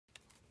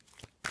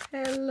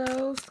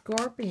Hello,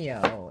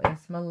 Scorpio.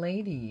 It's my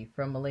lady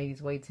from My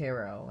Lady's Way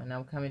Tarot, and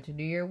I'm coming to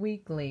do your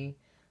weekly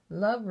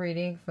love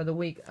reading for the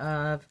week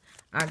of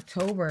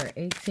October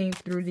 18th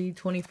through the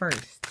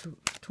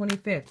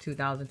 25th,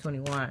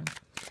 2021.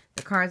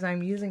 The cards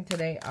I'm using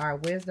today are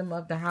Wisdom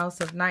of the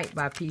House of Night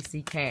by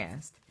PC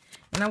Cast.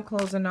 And I'm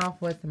closing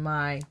off with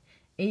my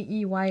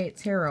A.E. Wyatt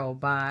Tarot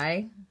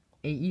by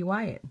A.E.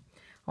 Wyatt.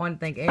 I want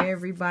to thank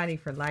everybody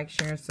for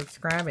sharing,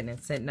 subscribing,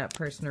 and setting up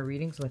personal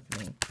readings with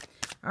me.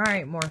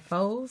 Alright,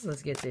 Morphos,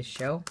 let's get this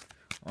show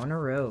on the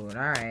road.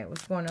 Alright,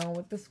 what's going on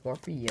with the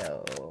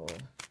Scorpio?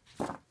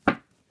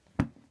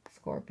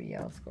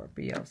 Scorpio.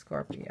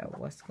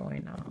 What's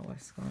going on?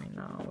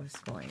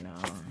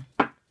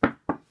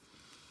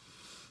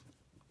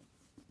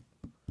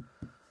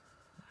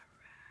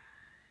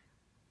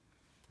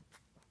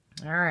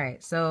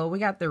 Alright, so we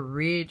got the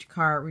Ridge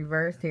card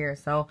reversed here.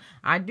 So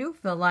I do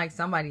feel like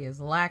somebody is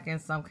lacking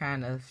some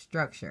kind of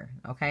structure,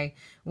 okay?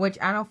 Which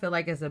I don't feel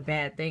like is a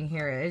bad thing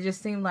here. It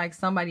just seems like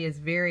somebody is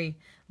very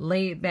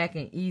laid back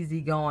and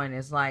easygoing.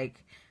 It's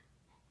like,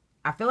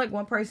 I feel like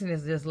one person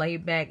is just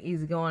laid back,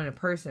 easygoing, and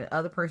the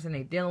other person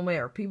they're dealing with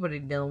or people they're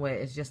dealing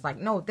with is just like,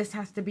 no, this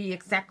has to be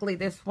exactly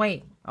this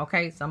way,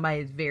 okay?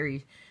 Somebody is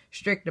very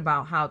strict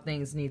about how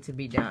things need to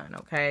be done,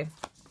 okay?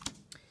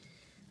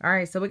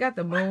 Alright, so we got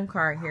the Moon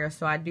card here.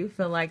 So I do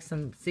feel like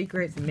some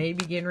secrets may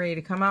be getting ready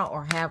to come out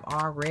or have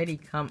already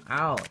come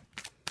out.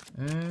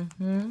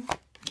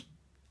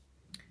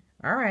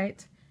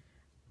 Alright.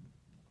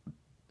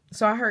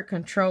 So I heard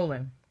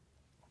controlling.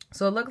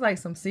 So it looks like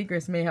some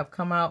secrets may have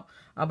come out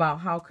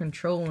about how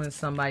controlling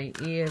somebody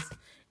is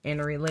in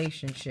a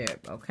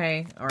relationship,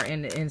 okay? Or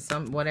in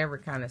some whatever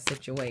kind of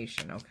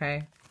situation,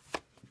 okay?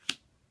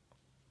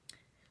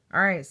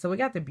 Alright, so we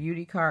got the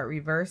Beauty card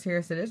reverse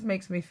here. So this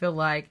makes me feel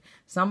like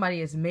somebody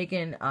is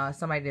making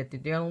somebody that they're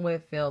dealing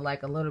with feel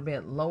like a little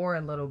bit lower,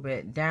 a little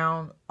bit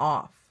down,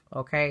 off,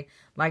 okay?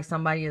 Like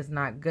somebody is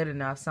not good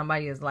enough.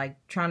 Somebody is like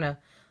trying to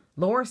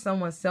lower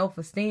someone's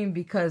self-esteem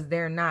because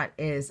they're not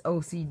as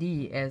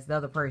OCD as the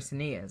other person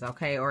is,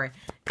 okay? Or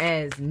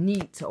as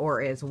neat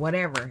or as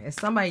whatever.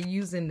 It's somebody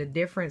using the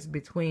difference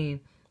between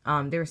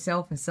their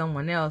self and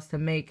someone else to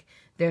make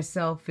their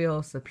self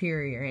feel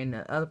superior and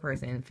the other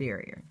person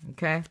inferior,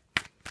 okay?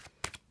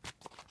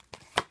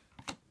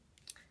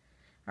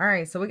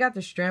 Alright, so we got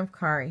the Strength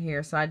card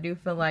here. So I do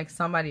feel like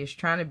somebody is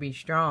trying to be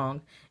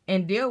strong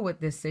and deal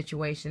with this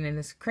situation. And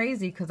it's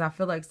crazy because I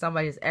feel like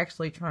somebody is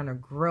actually trying to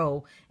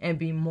grow and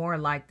be more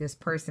like this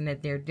person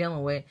that they're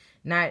dealing with,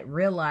 not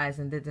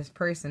realizing that this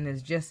person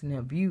is just an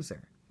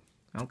abuser,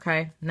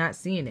 okay? Not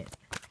seeing it.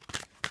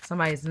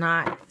 Somebody's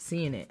not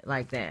seeing it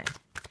like that.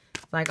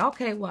 Like,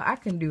 okay, well, I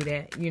can do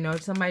that. You know,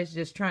 somebody's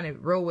just trying to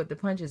roll with the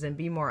punches and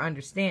be more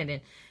understanding.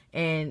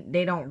 And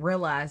they don't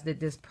realize that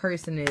this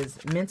person is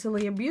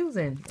mentally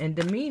abusing and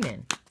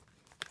demeaning.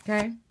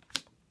 Okay.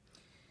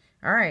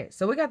 All right.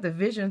 So we got the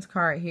Visions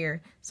card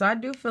here. So I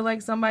do feel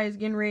like somebody's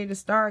getting ready to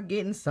start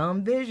getting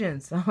some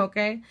visions.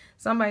 Okay.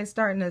 Somebody's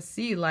starting to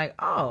see like,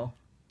 oh,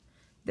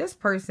 this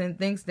person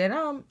thinks that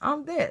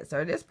I'm this,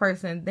 or this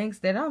person thinks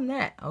that I'm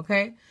that,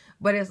 okay?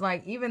 But it's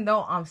like, even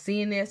though I'm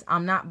seeing this,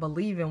 I'm not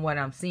believing what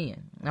I'm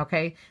seeing,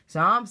 okay? So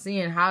I'm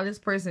seeing how this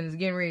person is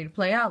getting ready to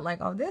play out,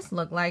 like, oh, this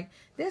look like,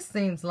 this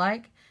seems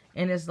like,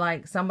 and it's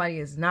like somebody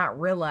is not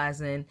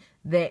realizing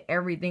that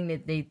everything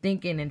that they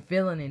thinking and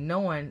feeling and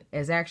knowing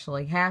is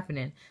actually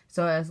happening.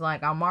 So it's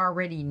like, I'm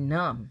already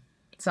numb.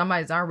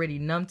 Somebody's already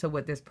numb to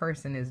what this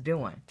person is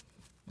doing,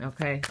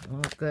 okay? Oh,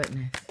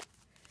 goodness.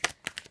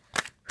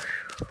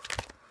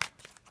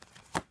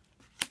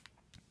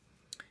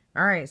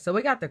 Alright, so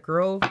we got the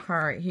Grove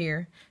card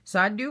here. So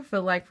I do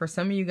feel like for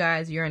some of you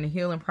guys, you're in a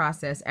healing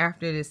process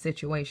after this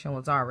situation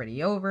was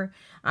already over.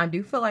 I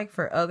do feel like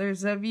for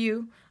others of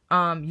you,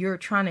 you're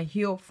trying to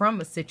heal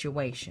from a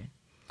situation.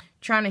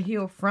 Trying to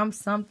heal from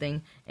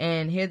something,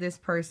 and hear this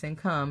person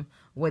come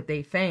with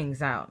their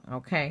fangs out,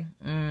 okay?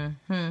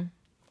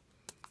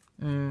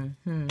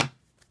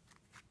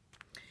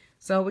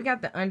 So we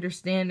got the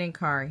Understanding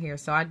card here.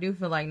 So I do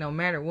feel like no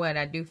matter what,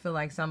 I do feel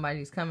like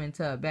somebody's coming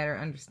to a better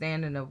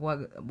understanding of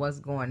what's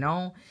going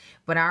on.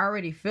 But I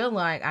already feel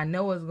like I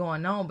know what's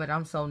going on, but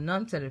I'm so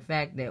numb to the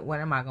fact that what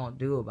am I going to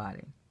do about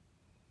it?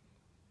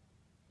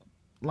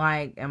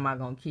 Like, am I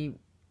going to keep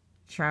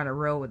trying to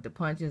roll with the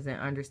punches and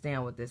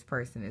understand what this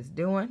person is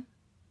doing?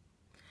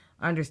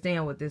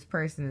 Understand what this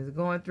person is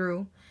going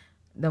through?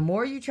 The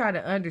more you try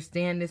to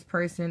understand this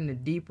person, the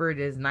deeper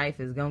this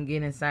knife is going to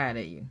get inside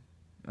of you.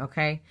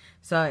 Okay,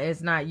 so it's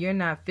not, you're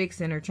not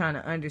fixing or trying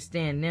to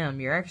understand them.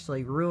 You're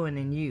actually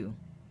ruining you.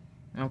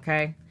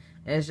 Okay,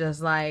 it's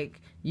just like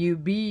you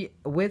be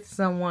with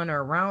someone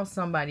or around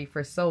somebody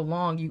for so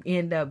long, you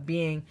end up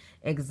being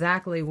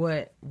exactly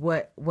what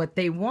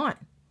they want.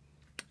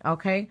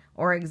 Okay,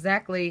 or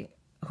exactly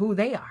who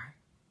they are.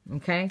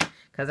 Okay,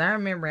 because I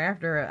remember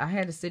after I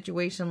had a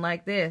situation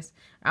like this,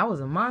 I was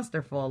a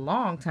monster for a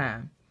long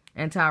time.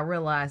 Until I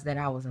realized that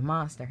I was a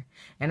monster.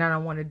 And I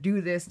don't want to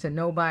do this to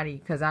nobody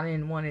because I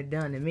didn't want it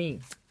done to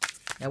me.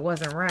 That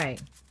wasn't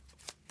right.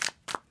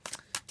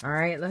 All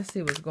right, let's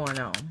see what's going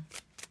on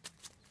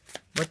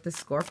with the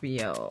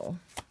Scorpio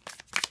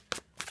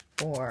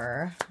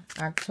for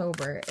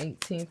October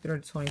 18th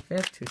through the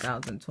 25th,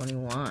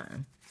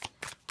 2021.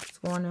 What's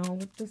going on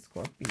with the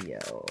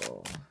Scorpio?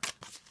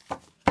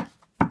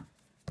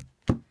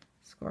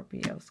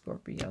 Scorpio,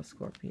 Scorpio,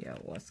 Scorpio.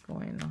 What's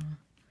going on?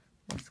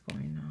 What's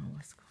going on?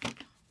 What's going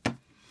on?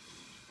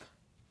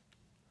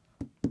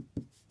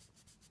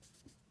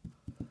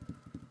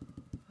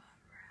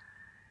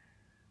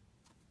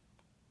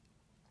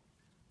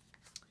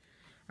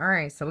 All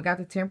right, so we got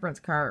the Temperance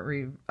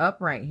card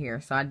up right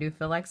here. So I do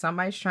feel like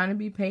somebody's trying to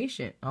be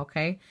patient,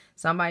 okay?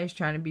 Somebody's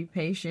trying to be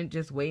patient,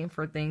 just waiting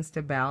for things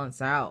to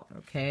balance out,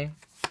 okay?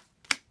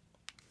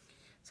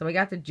 So we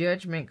got the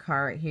Judgment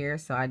card here.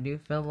 So I do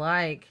feel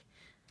like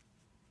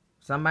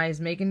somebody's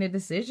making the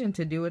decision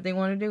to do what they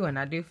want to do. And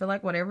I do feel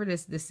like whatever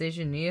this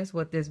decision is,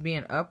 with this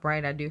being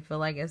upright, I do feel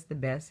like it's the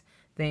best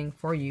thing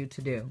for you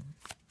to do.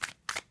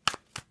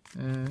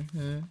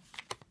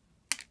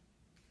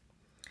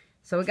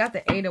 So we got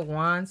the Eight of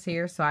Wands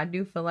here. So I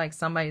do feel like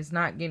somebody's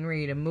not getting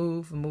ready to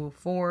move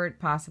forward,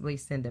 possibly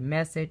send a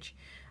message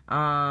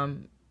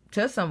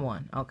to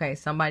someone. Okay,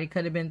 somebody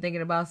could have been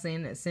thinking about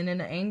sending an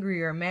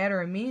angry or mad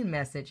or a mean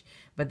message,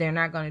 but they're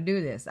not going to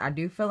do this. I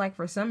do feel like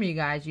for some of you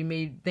guys, you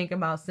may think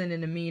about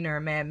sending a mean or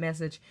a mad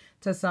message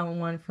to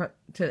someone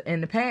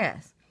in the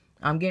past.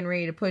 I'm getting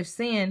ready to push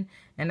send,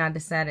 and I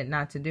decided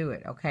not to do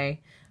it,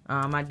 okay?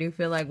 I do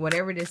feel like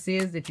whatever this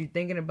is that you're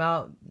thinking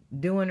about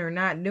doing or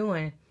not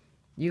doing,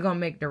 you're going to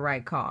make the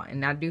right call.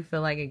 And I do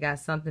feel like it got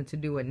something to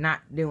do with not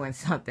doing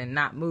something,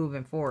 not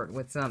moving forward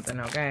with something,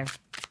 okay?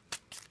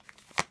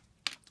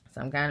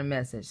 Some kind of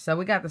message. So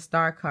we got the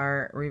Star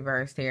card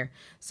reversed here.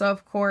 So,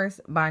 of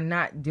course, by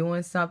not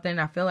doing something,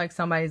 I feel like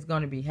somebody's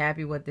going to be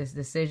happy with this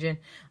decision.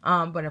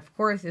 But, of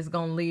course, it's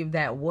going to leave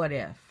that what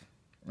if,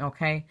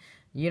 okay?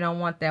 You don't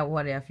want that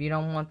what if. You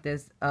don't want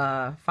this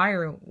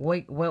fire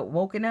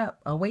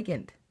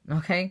awakened,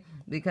 okay?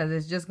 Because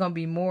it's just going to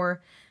be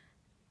more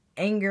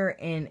anger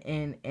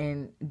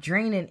and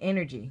draining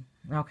energy,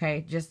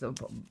 okay? Just a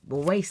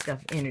waste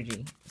of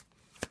energy,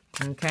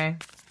 okay?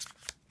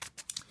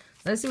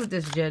 Let's see what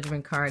this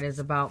Judgment card is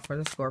about for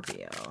the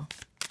Scorpio.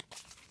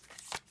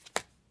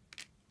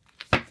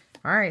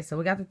 All right, so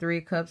we got the Three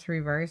of Cups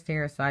reversed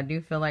here. So I do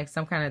feel like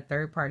some kind of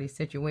third-party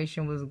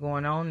situation was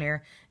going on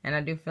there. And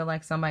I do feel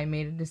like somebody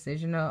made a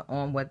decision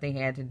on what they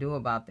had to do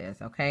about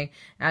this, okay?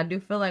 And I do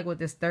feel like with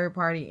this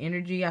third-party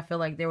energy, I feel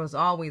like there was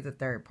always a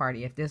third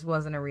party. If this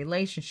wasn't a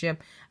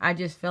relationship, I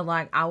just feel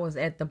like I was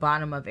at the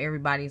bottom of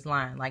everybody's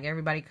line. Like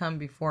everybody come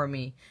before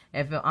me.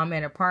 If I'm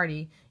at a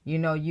party, you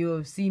know,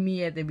 you'll see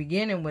me at the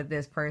beginning with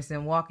this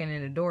person walking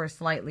in the door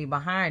slightly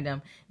behind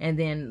them. And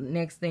then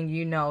next thing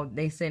you know,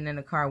 they sitting in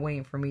the car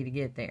waiting for me to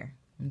get there.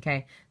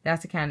 Okay.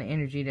 That's the kind of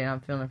energy that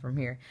I'm feeling from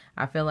here.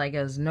 I feel like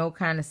there's no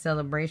kind of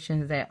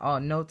celebrations at all.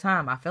 No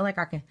time. I feel like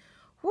I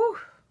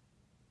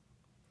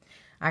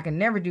can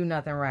never do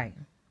nothing right.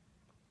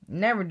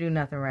 Never do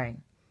nothing right.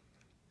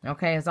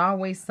 Okay. It's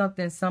always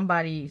something,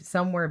 somebody,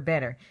 somewhere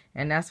better.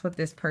 And that's what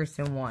this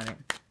person wanted.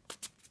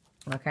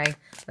 Okay,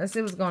 let's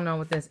see what's going on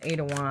with this Eight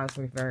of Wands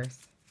reverse.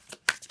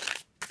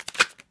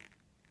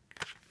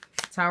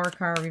 Tower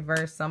card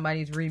reverse.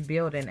 Somebody's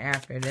rebuilding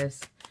after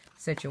this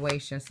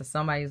situation. So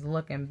somebody's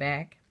looking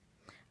back.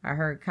 I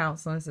heard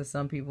counseling, so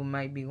some people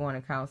might be going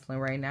to counseling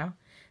right now.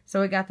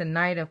 So we got the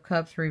Knight of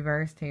Cups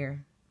reversed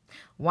here.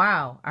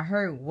 Wow, I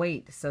heard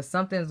wait. So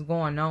something's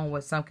going on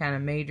with some kind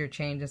of major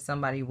change in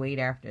somebody wait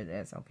after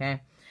this, okay?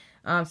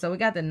 So we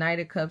got the Knight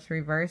of Cups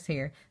reversed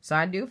here. So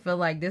I do feel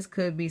like this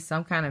could be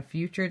some kind of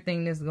future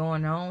thing that's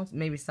going on.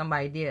 Maybe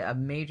somebody did a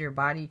major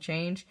body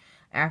change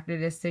after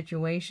this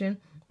situation.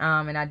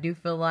 And I do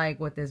feel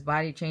like with this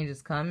body change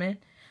is coming,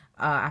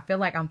 I feel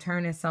like I'm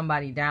turning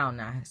somebody down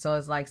now. So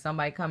it's like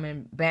somebody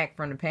coming back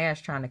from the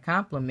past trying to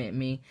compliment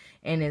me.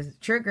 And it's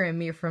triggering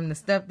me from the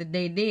stuff that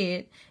they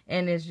did.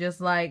 And it's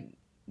just like,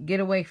 get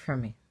away from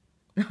me.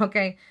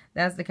 Okay,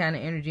 that's the kind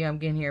of energy I'm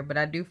getting here. But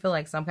I do feel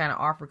like some kind of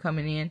offer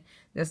coming in.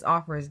 This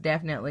offer is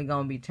definitely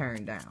going to be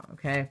turned down,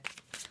 okay?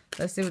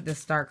 Let's see what the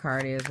Star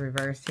card is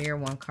reversed here.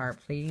 One card,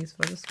 please,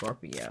 for the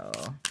Scorpio.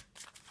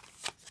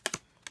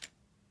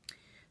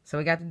 So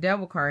we got the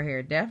Devil card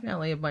here.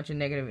 Definitely a bunch of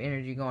negative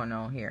energy going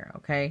on here,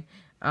 okay?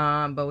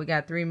 But we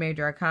got three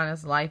major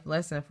arcanas, life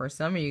lesson for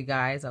some of you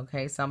guys,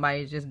 okay?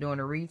 Somebody's just doing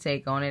a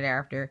retake on it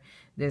after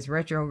this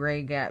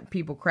retrograde got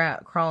people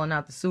crawling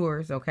out the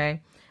sewers, okay?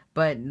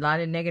 But a lot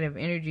of negative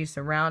energy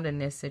surrounding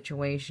this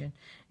situation.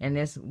 And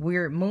this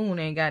weird moon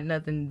ain't got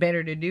nothing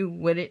better to do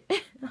with it.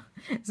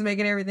 It's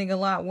making everything a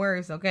lot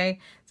worse, okay?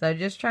 So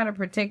just try to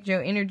protect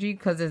your energy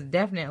because there's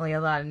definitely a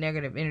lot of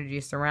negative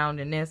energy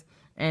surrounding this.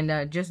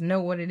 And just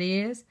know what it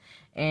is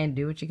and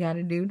do what you got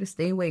to do to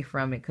stay away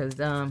from it because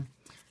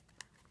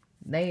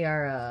they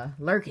are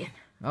lurking,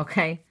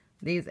 okay?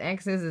 These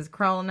exes is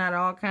crawling out of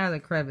all kinds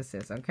of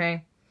crevices,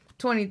 okay?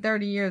 20,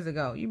 30 years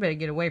ago. You better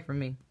get away from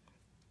me.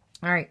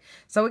 All right,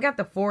 so we got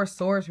the Four of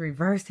Swords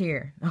reversed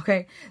here,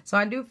 okay? So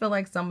I do feel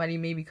like somebody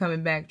may be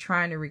coming back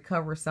trying to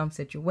recover some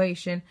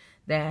situation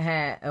that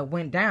had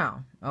went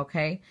down,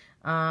 okay?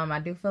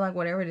 I do feel like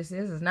whatever this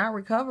is not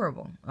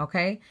recoverable,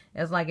 okay?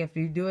 It's like if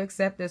you do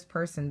accept this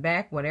person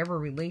back, whatever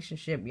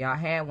relationship y'all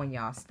had when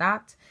y'all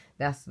stopped,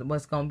 that's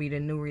what's going to be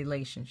the new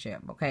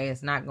relationship, okay?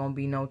 It's not going to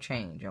be no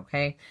change,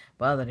 okay?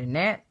 But other than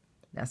that,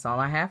 that's all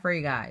I have for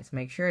you guys.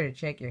 Make sure to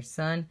check your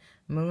sun,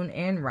 moon,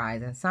 and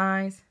rising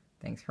signs.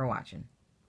 Thanks for watching.